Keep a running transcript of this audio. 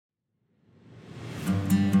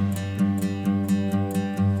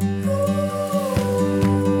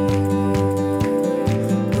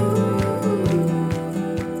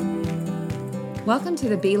Welcome to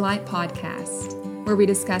the Be Light podcast, where we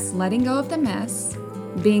discuss letting go of the mess,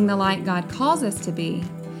 being the light God calls us to be,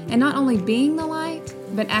 and not only being the light,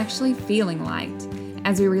 but actually feeling light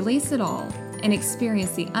as we release it all and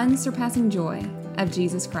experience the unsurpassing joy of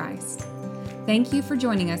Jesus Christ. Thank you for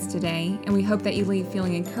joining us today, and we hope that you leave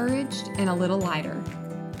feeling encouraged and a little lighter.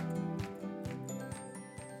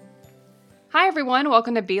 Hi, everyone.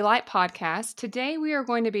 Welcome to Be Light Podcast. Today, we are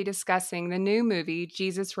going to be discussing the new movie,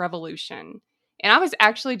 Jesus Revolution. And I was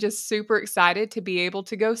actually just super excited to be able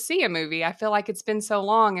to go see a movie. I feel like it's been so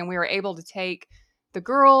long, and we were able to take the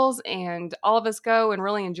girls and all of us go and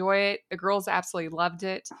really enjoy it. The girls absolutely loved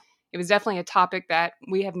it. It was definitely a topic that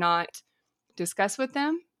we have not discussed with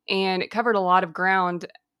them, and it covered a lot of ground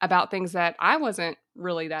about things that I wasn't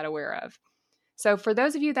really that aware of. So for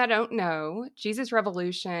those of you that don't know, Jesus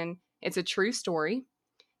Revolution, it's a true story.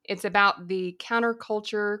 It's about the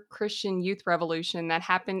counterculture Christian youth revolution that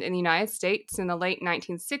happened in the United States in the late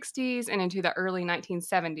 1960s and into the early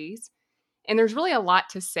 1970s. And there's really a lot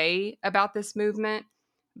to say about this movement.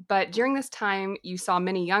 But during this time, you saw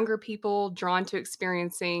many younger people drawn to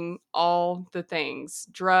experiencing all the things,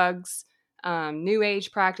 drugs, new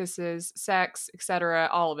age practices, sex, etc.,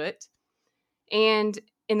 all of it. And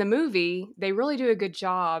in the movie, they really do a good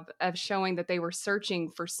job of showing that they were searching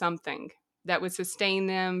for something that would sustain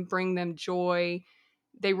them, bring them joy.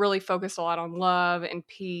 They really focused a lot on love and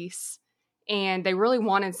peace, and they really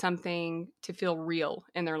wanted something to feel real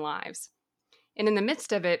in their lives. And in the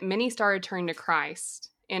midst of it, many started turning to Christ.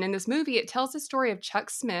 And in this movie, it tells the story of Chuck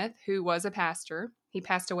Smith, who was a pastor. He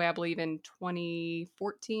passed away, I believe, in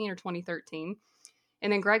 2014 or 2013.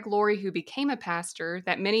 And then Greg Laurie, who became a pastor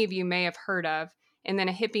that many of you may have heard of, and then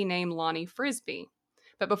a hippie named Lonnie Frisbee.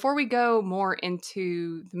 But before we go more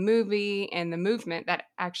into the movie and the movement that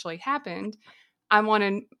actually happened, I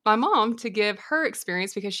wanted my mom to give her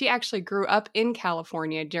experience because she actually grew up in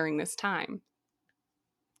California during this time.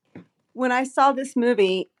 When I saw this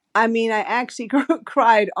movie, I actually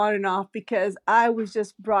cried on and off because I was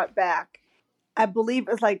just brought back. I believe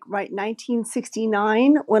it was like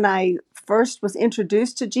 1969 when I first was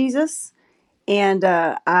introduced to Jesus. And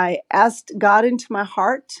I asked God into my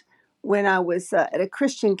heart when I was at a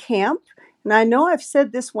Christian camp. And I know I've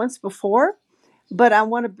said this once before, but I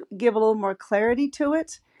want to give a little more clarity to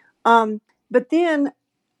it. But then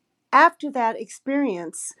after that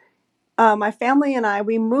experience, my family and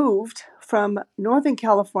we moved from Northern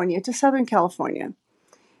California to Southern California.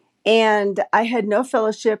 And I had no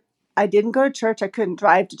fellowship. I didn't go to church. I couldn't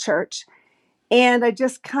drive to church. And I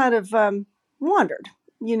just kind of wandered,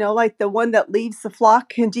 like the one that leaves the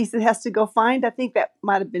flock and Jesus has to go find. I think that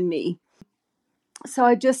might have been me. So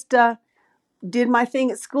I just did my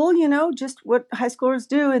thing at school, just what high schoolers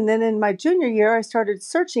do. And then in my junior year, I started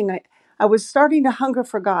searching. I was starting to hunger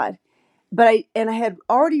for God. But I had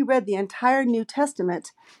already read the entire New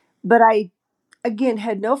Testament, but I, again,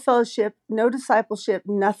 had no fellowship, no discipleship,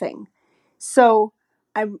 nothing. So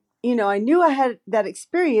I knew I had that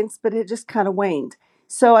experience, but it just kind of waned.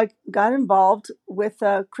 So I got involved with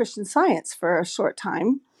Christian Science for a short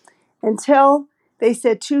time until they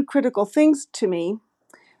said two critical things to me,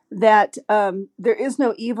 that there is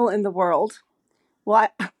no evil in the world. Well,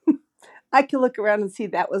 I can look around and see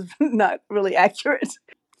that was not really accurate.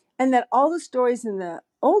 And that all the stories in the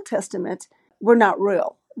Old Testament were not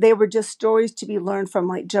real. They were just stories to be learned from,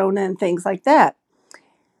 like Jonah and things like that.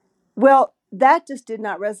 Well, that just did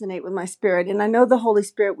not resonate with my spirit. And I know the Holy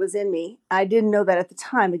Spirit was in me. I didn't know that at the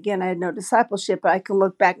time. Again, I had no discipleship, but I can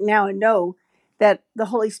look back now and know that the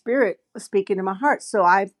Holy Spirit was speaking to my heart. So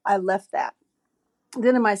I left that.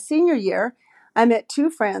 Then in my senior year, I met two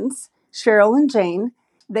friends, Cheryl and Jane.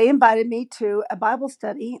 They invited me to a Bible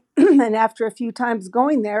study, and after a few times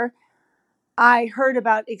going there, I heard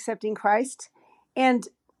about accepting Christ. And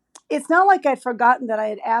it's not like I'd forgotten that I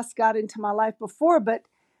had asked God into my life before, but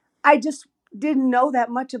I just didn't know that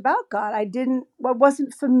much about God. I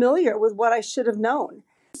wasn't familiar with what I should have known.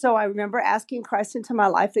 So I remember asking Christ into my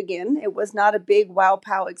life again. It was not a big wow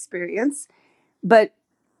pow experience, but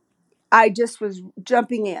I just was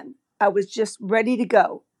jumping in. I was just ready to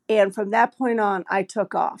go. And from that point on, I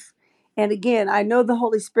took off. And again, I know the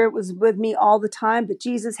Holy Spirit was with me all the time, but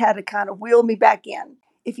Jesus had to kind of wheel me back in.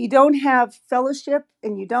 If you don't have fellowship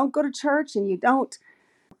and you don't go to church and you don't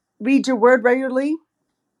read your word regularly,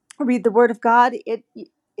 read the word of God,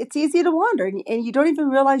 it's easy to wander and you don't even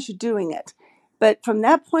realize you're doing it. But from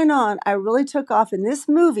that point on, I really took off. And this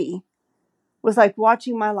movie was like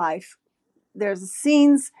watching my life. There's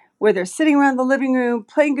scenes where they're sitting around the living room,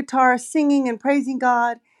 playing guitar, singing and praising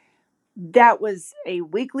God. That was a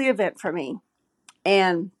weekly event for me.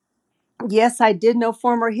 And yes, I did know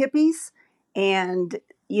former hippies, and,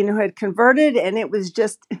 had converted, and it was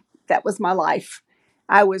just, that was my life.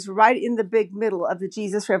 I was right in the big middle of the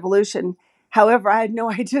Jesus Revolution. However, I had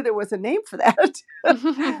no idea there was a name for that.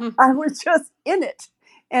 I was just in it.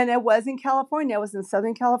 And it was in California. I was in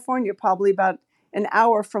Southern California, probably about an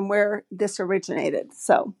hour from where this originated.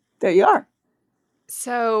 So there you are.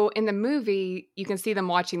 So in the movie, you can see them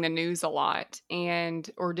watching the news a lot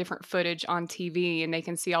or different footage on TV, and they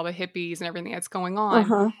can see all the hippies and everything that's going on.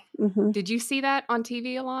 Uh-huh. Mm-hmm. Did you see that on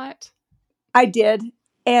TV a lot? I did.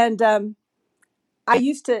 And I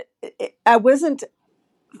used to, I wasn't,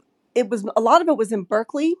 it was, a lot of it was in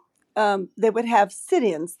Berkeley. They would have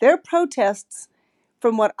sit-ins. Their protests,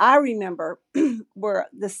 from what I remember, were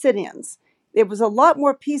the sit-ins. It was a lot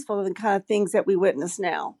more peaceful than the kind of things that we witness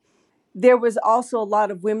now. There was also a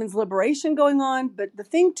lot of women's liberation going on. But the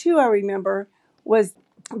thing, too, I remember was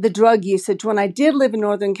the drug usage. When I did live in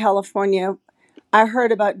Northern California, I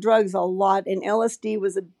heard about drugs a lot, and LSD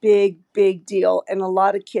was a big, big deal. And a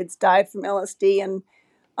lot of kids died from LSD. And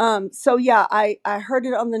so, yeah, I heard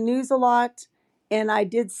it on the news a lot, and I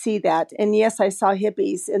did see that. And yes, I saw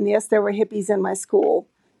hippies. And yes, there were hippies in my school.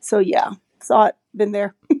 So, yeah, saw it, been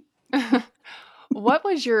there. What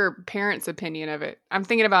was your parents' opinion of it? I'm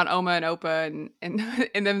thinking about Oma and Opa and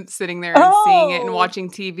and them sitting there and seeing it and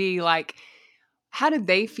watching TV. Like, how did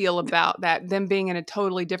they feel about that? Them being in a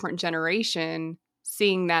totally different generation,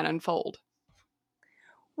 seeing that unfold.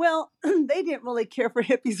 Well, they didn't really care for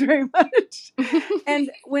hippies very much.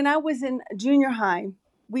 And when I was in junior high,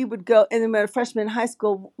 we would go, and then when I was a freshman in high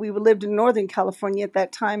school, we lived in Northern California at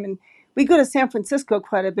that time, and we go to San Francisco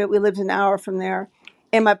quite a bit. We lived an hour from there.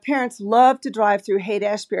 And my parents loved to drive through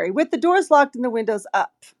Haight-Ashbury with the doors locked and the windows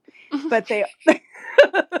up. But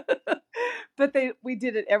we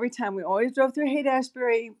did it every time. We always drove through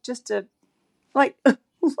Haight-Ashbury just to like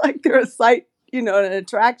they're a sight, an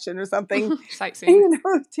attraction or something. Sightseeing.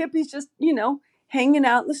 And hippies just, hanging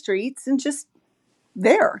out in the streets and just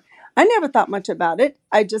there. I never thought much about it.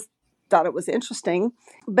 I just thought it was interesting,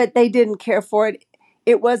 but they didn't care for it.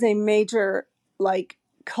 It was a major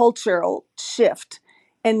cultural shift.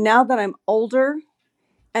 And now that I'm older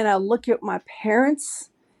and I look at my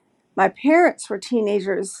parents were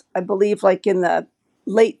teenagers, I believe, in the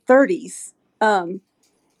late 30s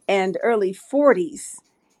and early 40s.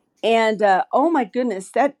 And oh my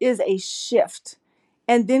goodness, that is a shift.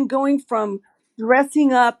 And then going from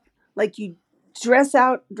dressing up, like you dress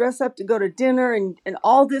up to go to dinner and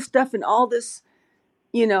all this stuff and all this,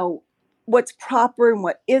 what's proper and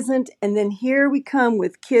what isn't. And then here we come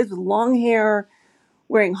with kids with long hair,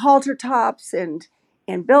 wearing halter tops and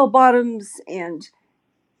bell bottoms, and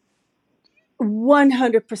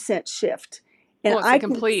 100% shift. And it's the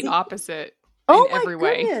complete opposite in every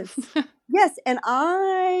way. Yes, and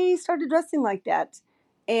I started dressing like that.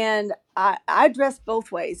 And I dressed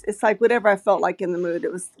both ways. It's like whatever I felt like in the mood.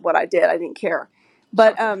 It was what I did. I didn't care.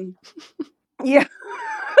 But yeah.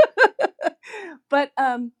 But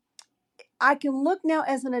I can look now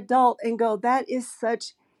as an adult and go,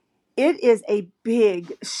 it is a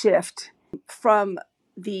big shift from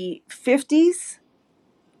the 50s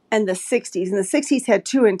and the 60s. And the 60s had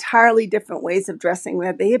two entirely different ways of dressing. We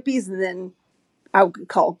had the hippies, and then I would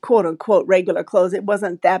call quote unquote regular clothes. It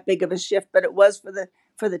wasn't that big of a shift, but it was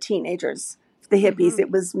for the teenagers, the hippies. Mm-hmm.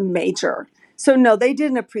 It was major. So no, they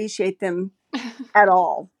didn't appreciate them at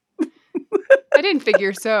all. I didn't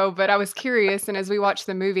figure so, but I was curious. And as we watched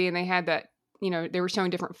the movie and they had that, they were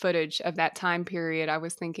showing different footage of that time period, I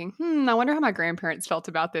was thinking, I wonder how my grandparents felt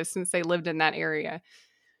about this since they lived in that area.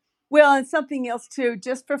 Well, and something else too,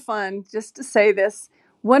 just for fun, just to say this,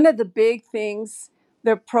 one of the big things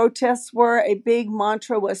the protests were, a big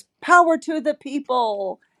mantra was power to the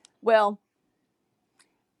people. Well,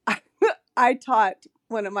 I taught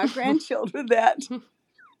one of my grandchildren that.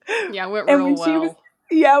 Yeah, it went real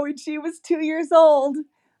well. When she was 2 years old,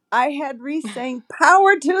 I had Reese saying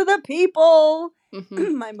power to the people.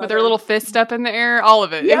 Mm-hmm. My mother, with her little fist up in the air, all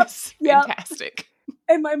of it. Yep, it's fantastic.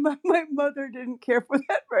 And my mother didn't care for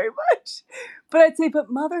that very much. But I'd say, but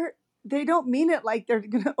Mother, they don't mean it like they're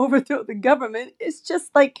going to overthrow the government. It's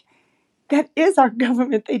just like, that is our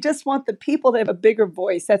government. They just want the people to have a bigger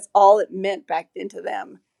voice. That's all it meant back then to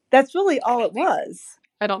them. That's really all it was.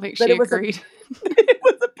 I don't think she agreed. It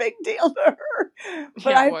was a big deal to her.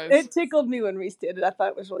 But it tickled me when Reese did it. I thought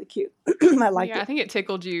it was really cute. I liked it. I think it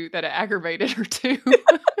tickled you that it aggravated her too.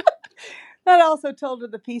 That also told her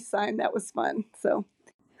the peace sign. That was fun.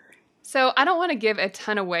 So I don't want to give a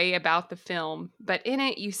ton away about the film, but in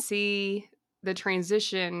it you see the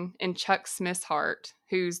transition in Chuck Smith's heart,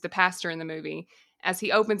 who's the pastor in the movie, as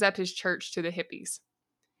he opens up his church to the hippies.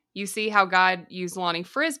 You see how God used Lonnie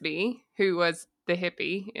Frisbee, who was the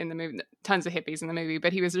hippie in the movie, tons of hippies in the movie,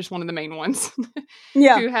 but he was just one of the main ones,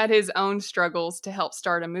 Yeah. who had his own struggles to help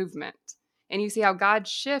start a movement. And you see how God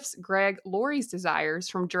shifts Greg Laurie's desires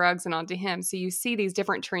from drugs and onto him. So you see these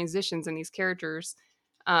different transitions in these characters,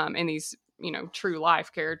 in these, true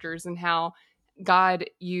life characters, and how God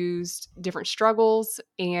used different struggles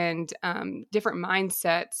and different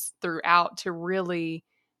mindsets throughout to really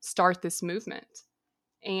start this movement.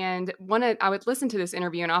 And I would listen to this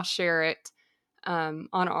interview, and I'll share it on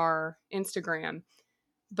our Instagram.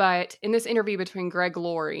 But in this interview between Greg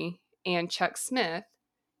Laurie and Chuck Smith,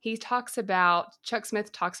 Chuck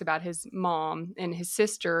Smith talks about his mom and his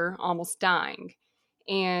sister almost dying.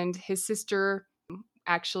 And his sister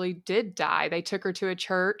actually did die. They took her to a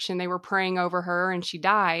church and they were praying over her, and she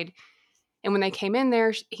died. And when they came in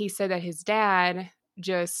there, he said that his dad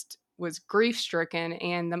just was grief stricken,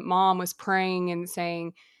 and the mom was praying and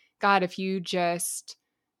saying, God, if you just,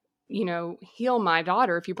 heal my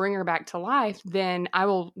daughter, if you bring her back to life, then I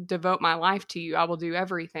will devote my life to you. I will do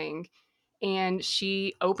everything. And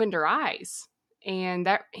she opened her eyes. And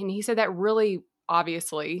he said that really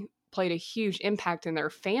obviously played a huge impact in their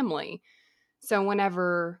family. So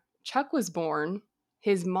whenever Chuck was born,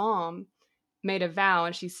 his mom made a vow,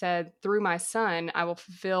 and she said, through my son, I will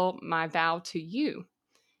fulfill my vow to you.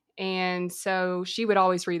 And so she would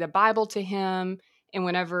always read the Bible to him. And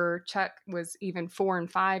whenever Chuck was even 4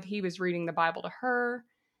 and 5, he was reading the Bible to her.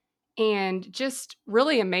 And just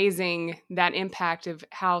really amazing, that impact of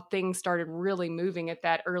how things started really moving at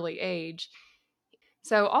that early age.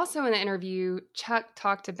 So also in the interview, Chuck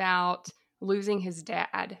talked about losing his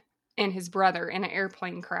dad and his brother in an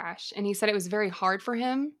airplane crash. And he said it was very hard for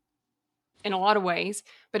him in a lot of ways,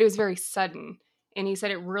 but it was very sudden. And he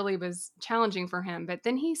said it really was challenging for him. But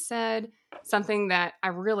then he said something that I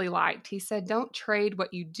really liked. He said, don't trade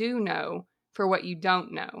what you do know for what you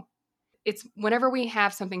don't know. It's whenever we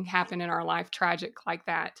have something happen in our life, tragic like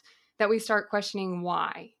that, that we start questioning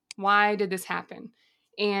why. Why did this happen?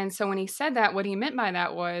 And so when he said that, what he meant by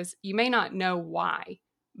that was, you may not know why,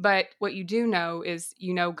 but what you do know is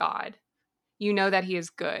you know God. You know that he is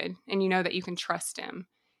good, and you know that you can trust him.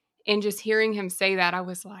 And just hearing him say that, I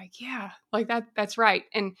was like, yeah, like that's right.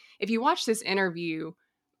 And if you watch this interview,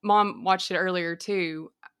 Mom watched it earlier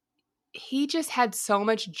too, he just had so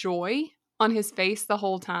much joy on his face the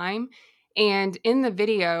whole time. And in the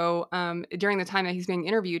video, during the time that he's being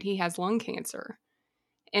interviewed, he has lung cancer.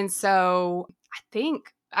 And so I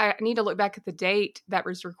think I need to look back at the date that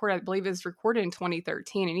was recorded. I believe it was recorded in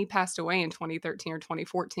 2013, and he passed away in 2013 or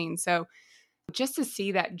 2014. So just to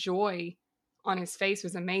see that joy on his face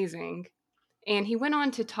was amazing. And he went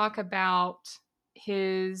on to talk about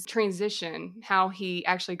his transition, how he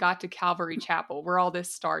actually got to Calvary Chapel, where all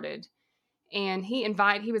this started. And he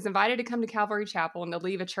was invited to come to Calvary Chapel and to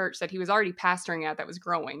leave a church that he was already pastoring at that was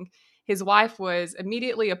growing. His wife was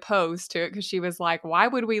immediately opposed to it because she was like, why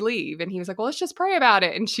would we leave? And he was like, well, let's just pray about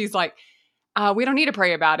it. And she's like, we don't need to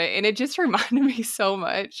pray about it. And it just reminded me so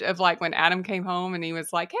much of like when Adam came home and he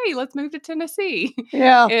was like, hey, let's move to Tennessee.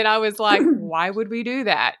 Yeah. And I was like, why would we do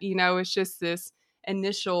that? It's just this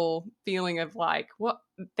initial feeling of like, well,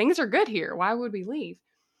 things are good here. Why would we leave?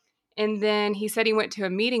 And then he said he went to a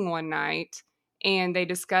meeting one night and they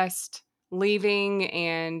discussed leaving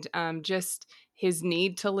and just his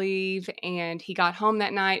need to leave. And he got home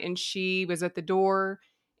that night and she was at the door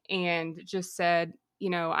and just said,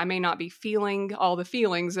 I may not be feeling all the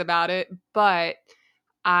feelings about it, but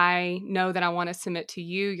I know that I want to submit to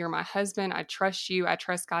you. You're my husband. I trust you. I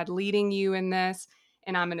trust God leading you in this,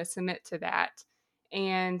 and I'm going to submit to that.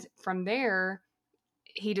 And from there,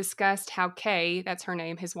 he discussed how Kay, that's her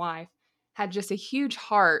name, his wife, had just a huge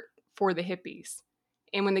heart for the hippies.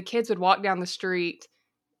 And when the kids would walk down the street,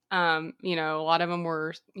 a lot of them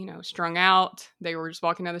were, strung out. They were just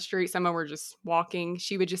walking down the street. Some of them were just walking.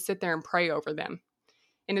 She would just sit there and pray over them.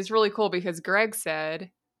 And it's really cool because Greg said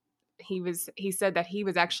he said that he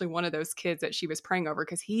was actually one of those kids that she was praying over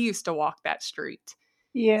because he used to walk that street.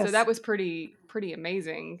 Yes. So that was pretty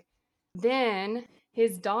amazing. Then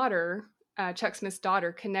his daughter, Chuck Smith's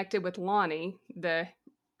daughter, connected with Lonnie, the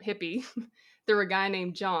hippie, through a guy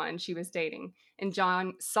named John she was dating. And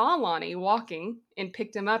John saw Lonnie walking and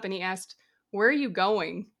picked him up and he asked, where are you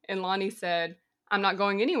going? And Lonnie said, I'm not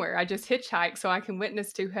going anywhere. I just hitchhike so I can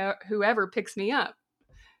witness to whoever picks me up.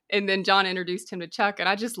 And then John introduced him to Chuck, and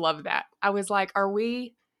I just love that. I was like, do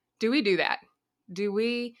we do that? Do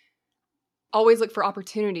we always look for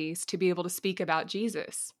opportunities to be able to speak about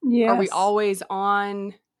Jesus? Yes. Are we always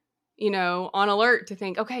on alert to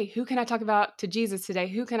think, okay, who can I talk about to Jesus today?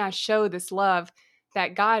 Who can I show this love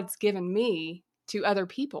that God's given me to other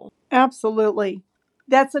people. Absolutely.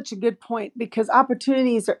 That's such a good point because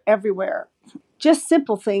opportunities are everywhere. Just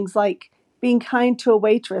simple things like being kind to a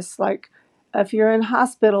waitress, like if you're in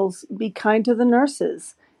hospitals, be kind to the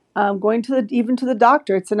nurses. Going to even to the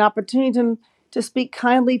doctor, it's an opportunity to speak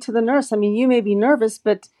kindly to the nurse. I mean, you may be nervous,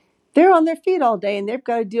 but they're on their feet all day and they've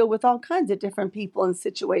got to deal with all kinds of different people and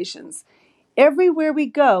situations. Everywhere we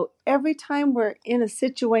go, every time we're in a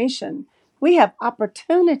situation, we have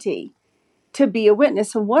opportunity to be a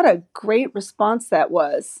witness. And what a great response that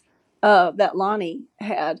was, that Lonnie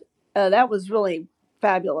had. That was really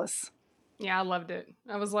fabulous. Yeah, I loved it.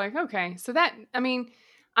 I was like, okay. So that, I mean,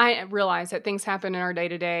 I realize that things happen in our day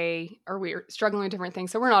to day, or we're struggling with different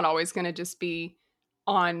things. So we're not always going to just be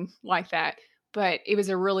on like that. But it was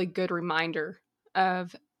a really good reminder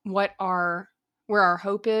of where our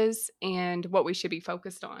hope is and what we should be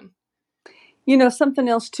focused on. You know, something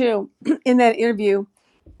else too, in that interview,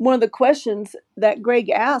 one of the questions that Greg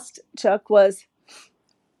asked Chuck was,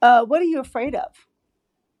 what are you afraid of?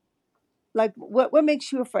 Like, what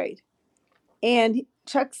makes you afraid? And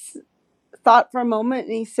Chuck thought for a moment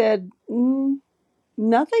and he said,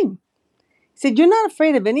 nothing. He said, you're not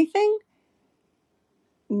afraid of anything?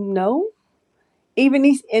 No.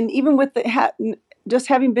 Even with just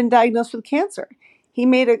having been diagnosed with cancer, he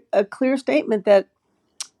made a clear statement that,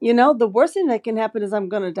 the worst thing that can happen is I'm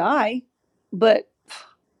going to die, but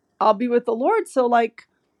I'll be with the Lord. So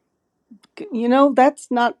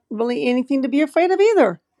that's not really anything to be afraid of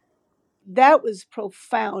either. That was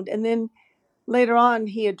profound. And then later on,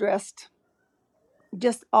 he addressed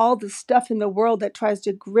just all the stuff in the world that tries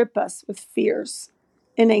to grip us with fears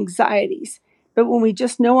and anxieties. But when we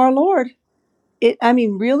just know our Lord,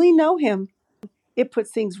 really know him, it puts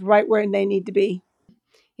things right where they need to be.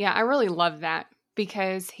 Yeah, I really love that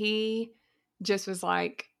because he just was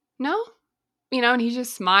like, no, and he's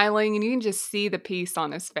just smiling and you can just see the peace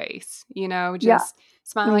on his face, just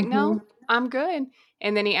smiling like, no, I'm good.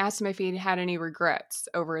 And then he asked him if he had any regrets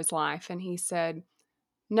over his life. And he said,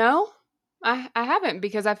 no, I haven't,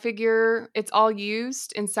 because I figure it's all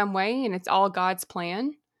used in some way and it's all God's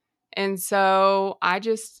plan. And so I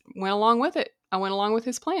just went along with it. I went along with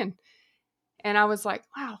his plan. And I was like,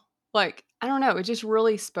 wow, like, I don't know. It just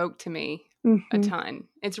really spoke to me a ton.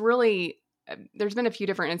 It's really, there's been a few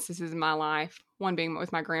different instances in my life, one being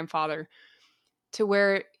with my grandfather, to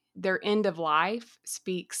where their end of life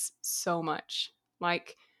speaks so much.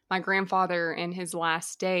 Like my grandfather in his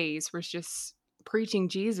last days was just preaching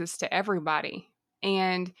Jesus to everybody.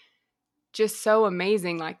 And just so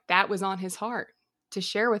amazing. Like that was on his heart to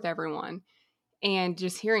share with everyone. And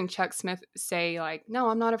just hearing Chuck Smith say like, no,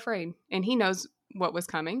 I'm not afraid. And he knows what was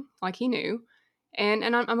coming. Like he knew. And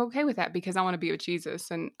I'm okay with that because I want to be with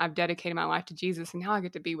Jesus and I've dedicated my life to Jesus and now I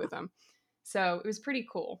get to be with him. So it was pretty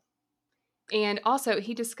cool. And also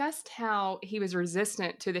he discussed how he was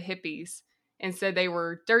resistant to the hippies and said they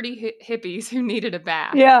were dirty hippies who needed a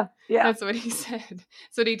bath. Yeah. That's what he said.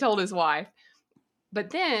 That's what he told his wife. But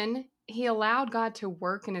then he allowed God to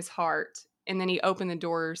work in his heart. And then he opened the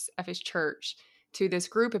doors of his church to this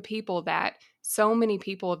group of people that so many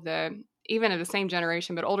people even of the same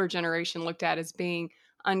generation, but older generation, looked at as being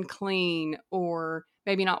unclean or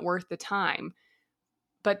maybe not worth the time.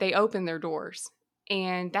 But they opened their doors.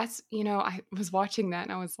 And that's, I was watching that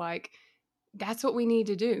and I was like, that's what we need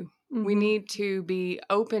to do. Mm-hmm. We need to be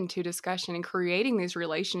open to discussion and creating these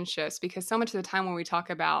relationships, because so much of the time when we talk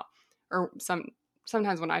about, or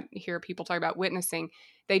sometimes when I hear people talk about witnessing,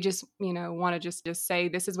 they just, want to just say,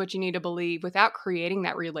 this is what you need to believe without creating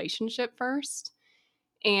that relationship first.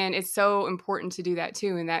 And it's so important to do that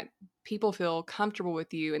too. And that people feel comfortable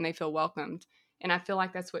with you and they feel welcomed. And I feel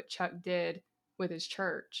like that's what Chuck did with his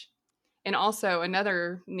church. And also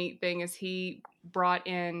another neat thing is he brought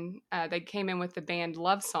in, they came in with the band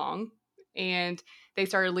Love Song and they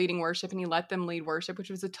started leading worship and he let them lead worship,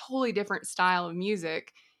 which was a totally different style of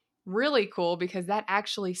music. Really cool because that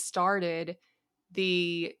actually started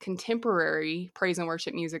the contemporary praise and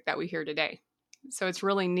worship music that we hear today. So it's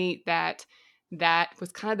really neat that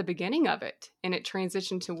was kind of the beginning of it and it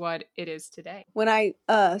transitioned to what it is today. When I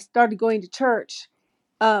started going to church,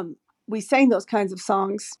 we sang those kinds of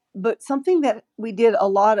songs, but something that we did a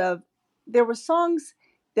lot of, there were songs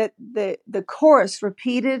that the chorus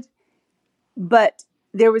repeated, but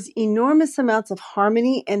there was enormous amounts of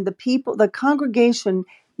harmony and the congregation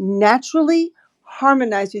naturally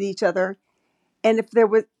harmonized with each other.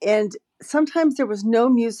 And sometimes there was no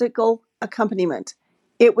musical accompaniment.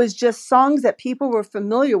 It was just songs that people were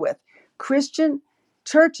familiar with. Christian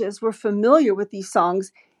churches were familiar with these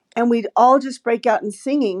songs, and we'd all just break out in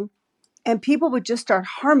singing, and people would just start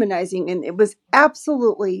harmonizing, and it was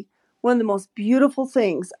absolutely one of the most beautiful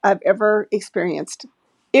things I've ever experienced.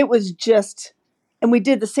 It was just, and we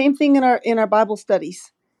did the same thing in our Bible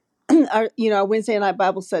studies, our Wednesday night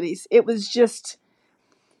Bible studies. It was just,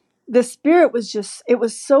 the Spirit was just, it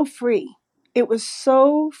was so free. It was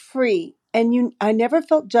so free. And I never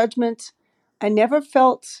felt judgment. I never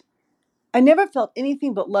felt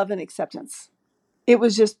anything but love and acceptance. It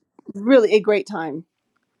was just really a great time.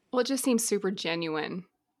 Well, it just seems super genuine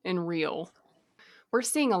and real. We're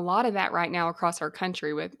seeing a lot of that right now across our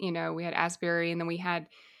country with, we had Asbury, and then we had,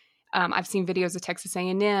 I've seen videos of Texas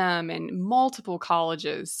A&M and multiple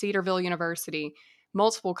colleges, Cedarville University,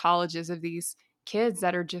 multiple colleges of these kids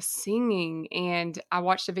that are just singing. And I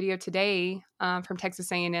watched a video today from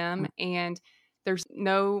Texas A&M, and there's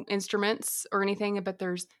no instruments or anything, but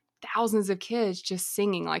there's thousands of kids just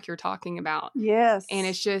singing like you're talking about. Yes. And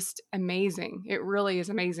it's just amazing. It really is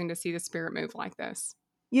amazing to see the Spirit move like this.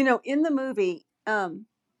 In the movie, and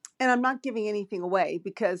I'm not giving anything away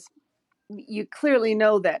because you clearly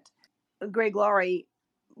know that Greg Laurie,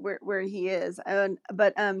 where he is,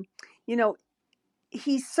 but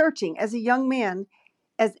he's searching as a young man.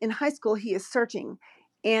 As in high school, he is searching,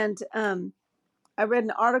 and I read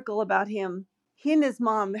an article about him. He and his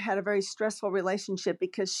mom had a very stressful relationship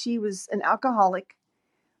because she was an alcoholic.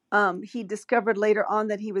 He discovered later on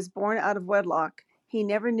that he was born out of wedlock. He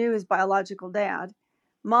never knew his biological dad.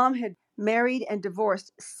 Mom had married and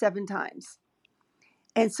divorced 7 times.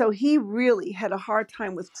 And so he really had a hard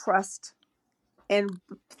time with trust and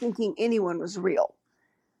thinking anyone was real.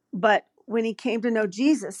 But when he came to know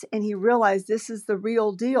Jesus and he realized this is the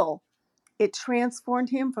real deal, it transformed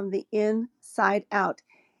him from the inside out.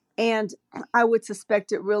 And I would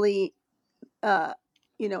suspect it really,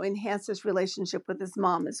 enhanced his relationship with his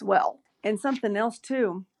mom as well. And something else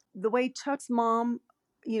too, the way Chuck's mom,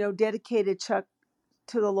 dedicated Chuck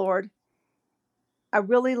to the Lord. I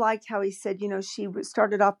really liked how he said, she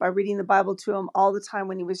started off by reading the Bible to him all the time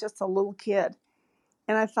when he was just a little kid.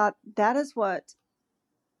 And I thought, that is what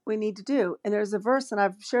we need to do. And there's a verse, and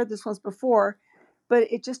I've shared this once before, but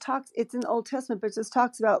it's in the Old Testament, but it just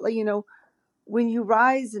talks about, when you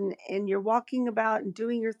rise and you're walking about and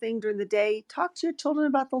doing your thing during the day, talk to your children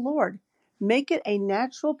about the Lord. Make it a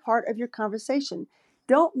natural part of your conversation.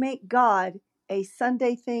 Don't make God a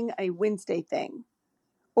Sunday thing, a Wednesday thing.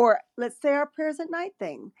 Or let's say our prayers at night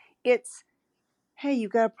thing. It's, hey, you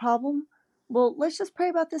got a problem? Well, let's just pray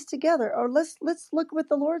about this together. Or let's look what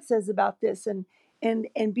the Lord says about this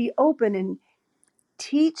and be open and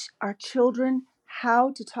teach our children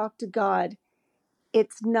how to talk to God.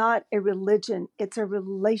 It's not a religion, it's a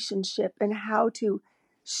relationship, and how to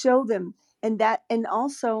show them. And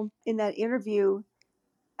also in that interview,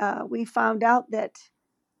 we found out that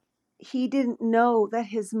he didn't know that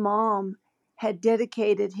his mom had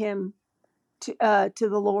dedicated him to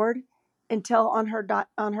the Lord until on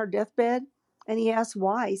her deathbed. And he asked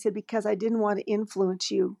why. He said, because I didn't want to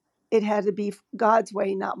influence you. It had to be God's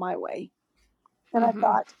way, not my way. And I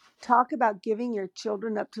thought, talk about giving your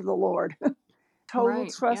children up to the Lord. Total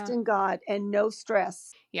trust in God and no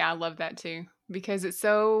stress. Yeah, I love that too, because it's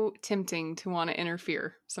so tempting to want to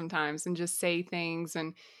interfere sometimes and just say things.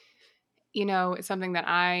 And, it's something that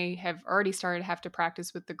I have already started to have to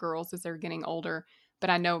practice with the girls as they're getting older, but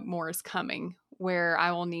I know more is coming, where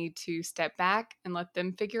I will need to step back and let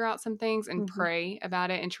them figure out some things and pray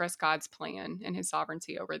about it and trust God's plan and his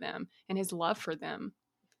sovereignty over them and his love for them.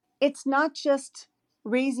 It's not just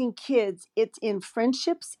raising kids. It's in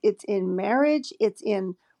friendships. It's in marriage. It's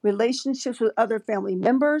in relationships with other family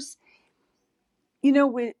members.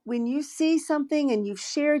 When you see something and you've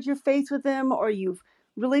shared your faith with them or you've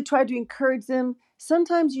really tried to encourage them,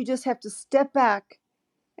 sometimes you just have to step back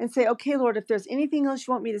and say, okay, Lord, if there's anything else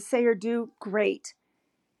you want me to say or do, great.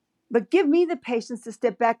 But give me the patience to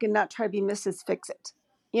step back and not try to be Mrs. Fix-It,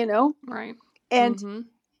 Right. And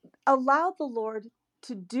allow the Lord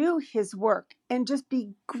to do his work and just be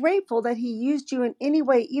grateful that he used you in any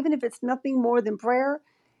way, even if it's nothing more than prayer.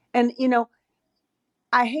 And,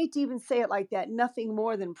 I hate to even say it like that, nothing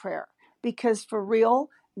more than prayer, because for real,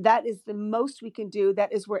 that is the most we can do.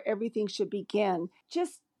 That is where everything should begin.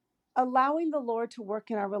 Just allowing the Lord to work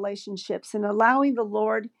in our relationships and allowing the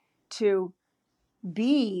Lord to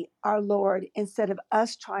be our Lord instead of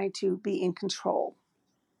us trying to be in control.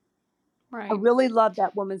 Right. I really love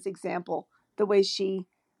that woman's example, the way she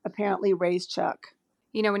apparently raised Chuck.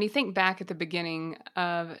 When you think back at the beginning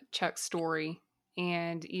of Chuck's story,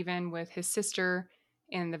 and even with his sister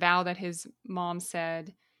and the vow that his mom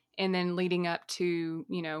said, and then leading up to,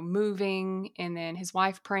 moving, and then his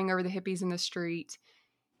wife praying over the hippies in the street,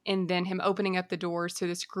 and then him opening up the doors to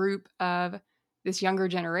this group of this younger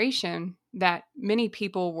generation that many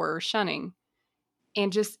people were shunning,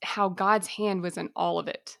 and just how God's hand was in all of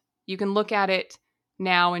it. You can look at it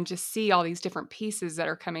now and just see all these different pieces that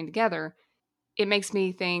are coming together. It makes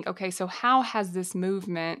me think, okay, so how has this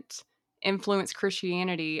movement influenced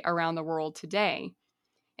Christianity around the world today?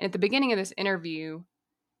 And at the beginning of this interview,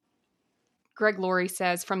 Greg Laurie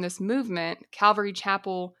says from this movement, Calvary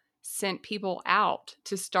Chapel sent people out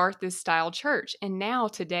to start this style church. And now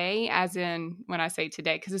today, as in when I say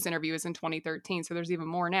today, because this interview is in 2013, so there's even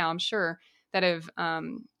more now, I'm sure, that have,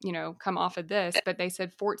 come off of this, but they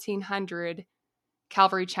said 1,400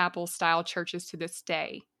 Calvary Chapel style churches to this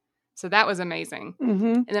day. So that was amazing. Mm-hmm.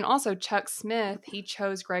 And then also Chuck Smith, he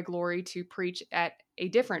chose Greg Laurie to preach at a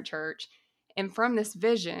different church. And from this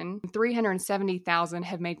vision, 370,000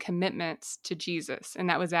 have made commitments to Jesus. And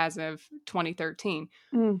that was as of 2013.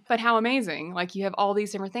 Mm. But how amazing. Like, you have all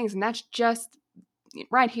these different things. And that's just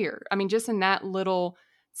right here. I mean, just in that little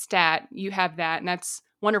stat, you have that. And that's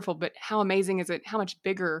wonderful. But how amazing is it? How much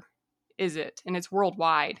bigger is it? And it's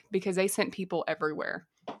worldwide, because they sent people everywhere.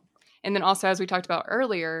 And then also, as we talked about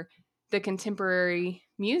earlier, the contemporary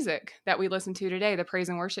music that we listen to today, the praise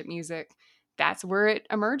and worship music, that's where it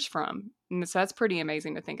emerged from. And so that's pretty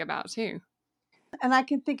amazing to think about too. And I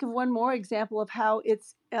can think of one more example of how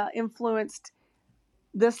it's influenced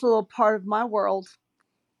this little part of my world,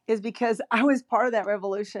 is because I was part of that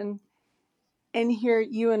revolution. And here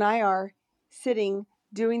you and I are sitting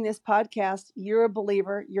doing this podcast. You're a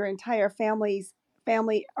believer. Your entire family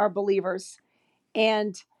are believers.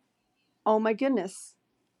 And oh my goodness.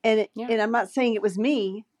 And I'm not saying it was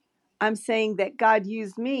me. I'm saying that God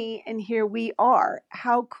used me, and here we are.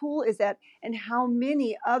 How cool is that? And how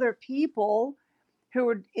many other people who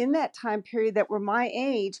were in that time period that were my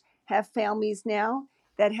age have families now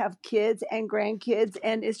that have kids and grandkids,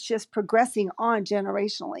 and it's just progressing on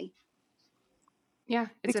generationally. Yeah,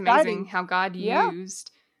 it's amazing how God used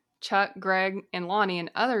Chuck, Greg, and Lonnie and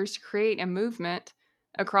others to create a movement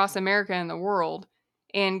across America and the world.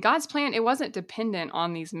 And God's plan, it wasn't dependent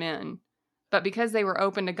on these men. But because they were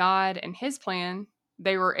open to God and his plan,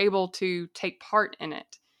 they were able to take part in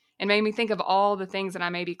it. And made me think of all the things that I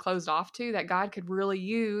may be closed off to that God could really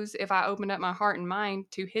use if I opened up my heart and mind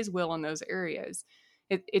to his will in those areas.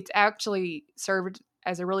 It's actually served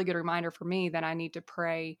as a really good reminder for me that I need to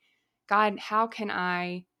pray, God, how can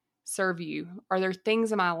I serve you? Are there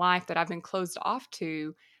things in my life that I've been closed off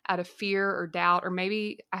to out of fear or doubt, or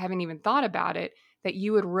maybe I haven't even thought about it, that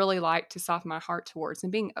you would really like to soften my heart towards?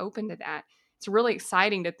 And being open to that, it's really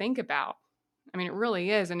exciting to think about. I mean, it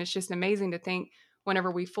really is. And it's just amazing to think,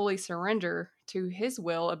 whenever we fully surrender to his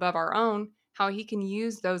will above our own, how he can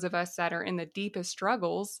use those of us that are in the deepest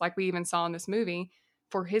struggles, like we even saw in this movie,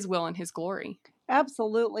 for his will and his glory.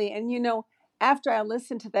 Absolutely. And after I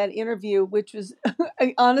listened to that interview, which was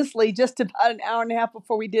honestly just about an hour and a half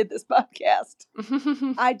before we did this podcast,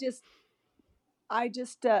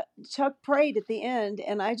 Chuck prayed at the end,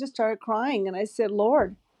 and I just started crying, and I said,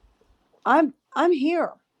 Lord, I'm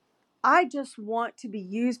here. I just want to be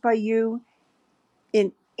used by you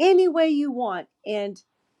in any way you want, and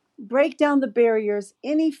break down the barriers,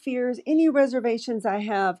 any fears, any reservations I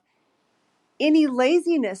have, any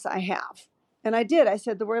laziness I have. And I did. I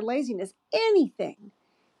said the word laziness, anything.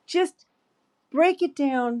 Just break it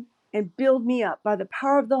down and build me up by the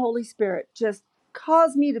power of the Holy Spirit. Just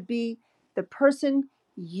cause me to be the person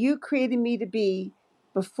you created me to be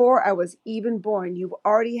before I was even born. You've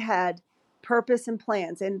already had purpose and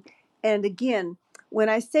plans. And again, when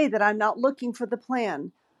I say that I'm not looking for the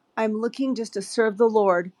plan, I'm looking just to serve the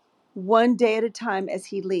Lord one day at a time as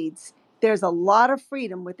he leads. There's a lot of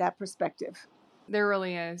freedom with that perspective. There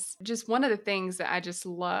really is. Just one of the things that I just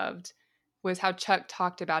loved was how Chuck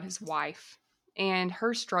talked about his wife and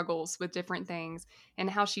her struggles with different things, and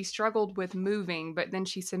how she struggled with moving, but then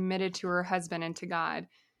she submitted to her husband and to God.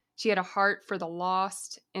 She had a heart for the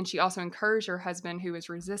lost, and she also encouraged her husband who was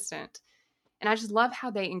resistant. And I just love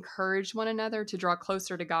how they encouraged one another to draw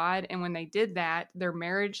closer to God. And when they did that, their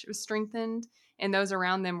marriage was strengthened, and those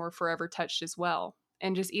around them were forever touched as well.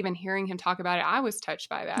 And just even hearing him talk about it, I was touched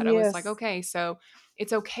by that. Yes. I was like, okay, so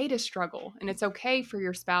it's okay to struggle, and it's okay for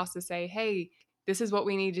your spouse to say, hey, this is what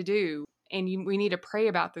we need to do, and we need to pray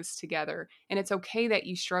about this together. And it's okay that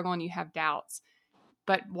you struggle and you have doubts.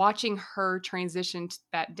 But watching her transition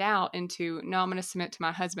that doubt into, no, I'm going to submit to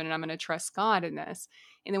my husband and I'm going to trust God in this.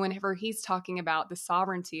 And then whenever he's talking about the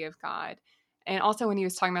sovereignty of God, and also when he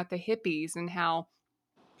was talking about the hippies and how,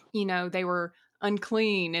 they were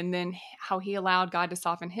unclean, and then how he allowed God to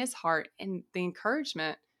soften his heart, and the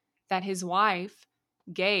encouragement that his wife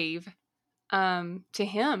gave to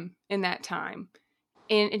him in that time.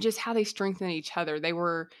 and just how they strengthened each other. They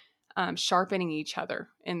were sharpening each other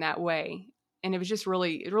in that way. And it was just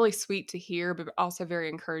really sweet to hear, but also very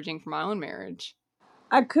encouraging for my own marriage.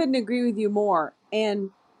 I couldn't agree with you more.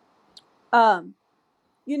 And, um,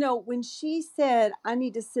 when she said, I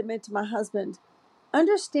need to submit to my husband,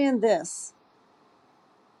 understand this.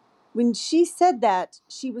 When she said that,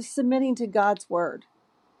 she was submitting to God's word,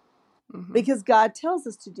 because God tells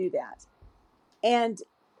us to do that. And,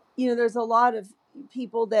 there's a lot of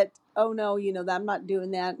people that, oh no, I'm not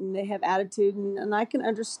doing that. And they have attitude, and I can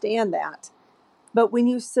understand that. But when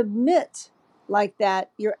you submit like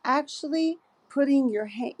that, you're actually putting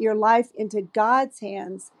your life into God's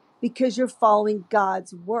hands, because you're following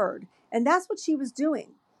God's word. And that's what she was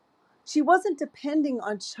doing. She wasn't depending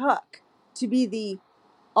on Chuck to be the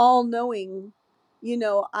all-knowing,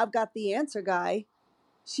 I've got the answer guy.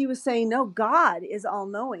 She was saying, no, God is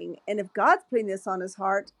all-knowing. And if God's putting this on his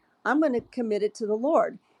heart, I'm going to commit it to the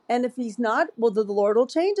Lord. And if he's not, well, the Lord will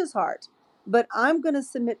change his heart. But I'm going to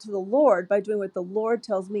submit to the Lord by doing what the Lord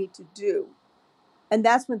tells me to do. And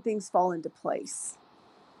that's when things fall into place.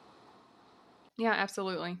 Yeah,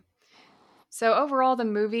 absolutely. So overall, the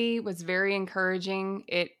movie was very encouraging.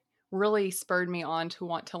 It really spurred me on to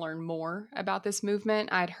want to learn more about this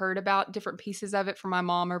movement. I'd heard about different pieces of it from my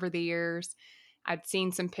mom over the years. I'd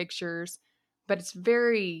seen some pictures, but it's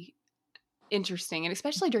very interesting. And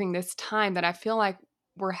especially during this time that I feel like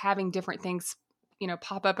we're having different things,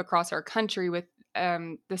 pop up across our country with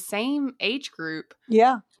the same age group.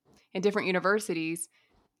 Yeah. In different universities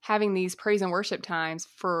having these praise and worship times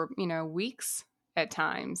for, weeks at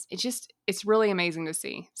times. It's really amazing to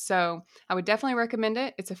see. So I would definitely recommend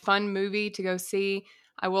it. It's a fun movie to go see.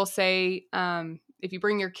 I will say, if you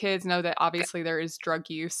bring your kids, know that obviously there is drug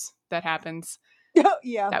use that happens.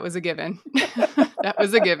 Yeah. That was a given. That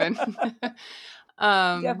was a given.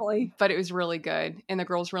 Definitely. But it was really good. And the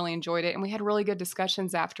girls really enjoyed it. And we had really good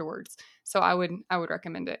discussions afterwards. So I would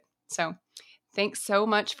recommend it. So thanks so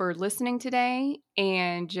much for listening today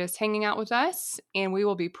and just hanging out with us. And we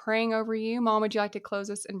will be praying over you. Mom, would you like to close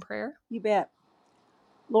us in prayer? You bet.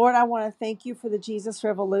 Lord, I want to thank you for the Jesus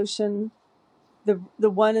Revolution, the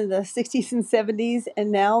one in the 60s and 70s, and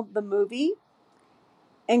now the movie.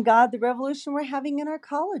 And God, the revolution we're having in our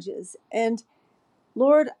colleges. And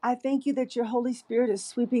Lord, I thank you that your Holy Spirit is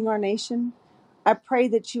sweeping our nation. I pray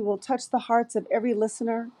that you will touch the hearts of every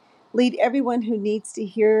listener, lead everyone who needs to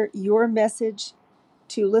hear your message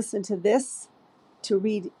to listen to this, to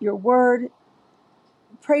read your word,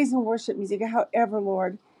 praise and worship music, however,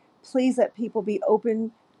 Lord, please let people be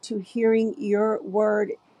open to hearing your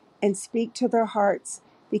word and speak to their hearts,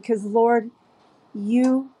 because, Lord,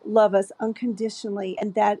 you love us unconditionally,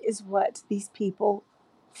 and that is what these people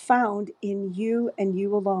found in you and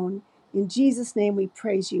you alone. In Jesus' name we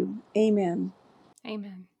praise you. Amen.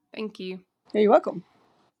 Amen. Thank you. You're welcome.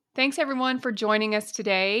 Thanks, everyone, for joining us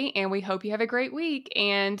today, and we hope you have a great week.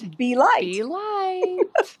 And be light. Be light.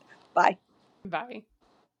 Bye. Bye.